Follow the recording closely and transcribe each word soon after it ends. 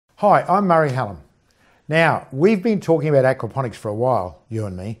Hi, I'm Murray Hallam. Now, we've been talking about aquaponics for a while, you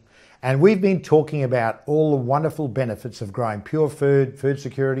and me, and we've been talking about all the wonderful benefits of growing pure food, food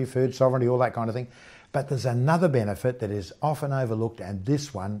security, food sovereignty, all that kind of thing. But there's another benefit that is often overlooked, and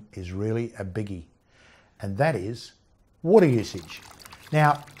this one is really a biggie, and that is water usage.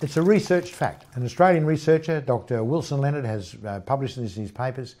 Now, it's a researched fact. An Australian researcher, Dr. Wilson Leonard, has published this in his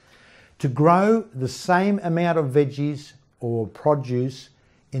papers. To grow the same amount of veggies or produce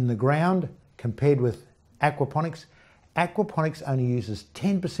in the ground compared with aquaponics, aquaponics only uses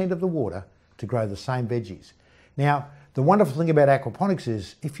 10% of the water to grow the same veggies. Now, the wonderful thing about aquaponics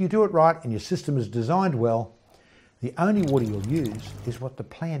is if you do it right and your system is designed well, the only water you'll use is what the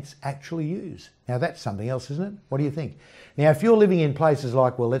plants actually use. Now that's something else, isn't it? What do you think? Now, if you're living in places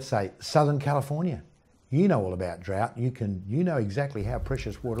like, well, let's say Southern California, you know all about drought. You know exactly how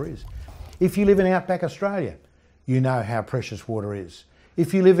precious water is. If you live in outback Australia, you know how precious water is.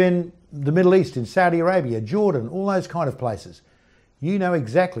 If you live in the Middle East, in Saudi Arabia, Jordan, all those kind of places, you know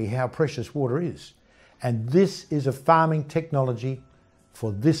exactly how precious water is. And this is a farming technology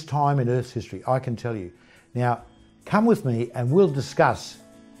for this time in Earth's history, I can tell you. Now, come with me and we'll discuss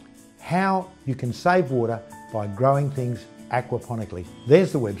how you can save water by growing things aquaponically.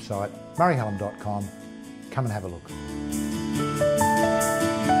 There's the website, murrayhallam.com. Come and have a look.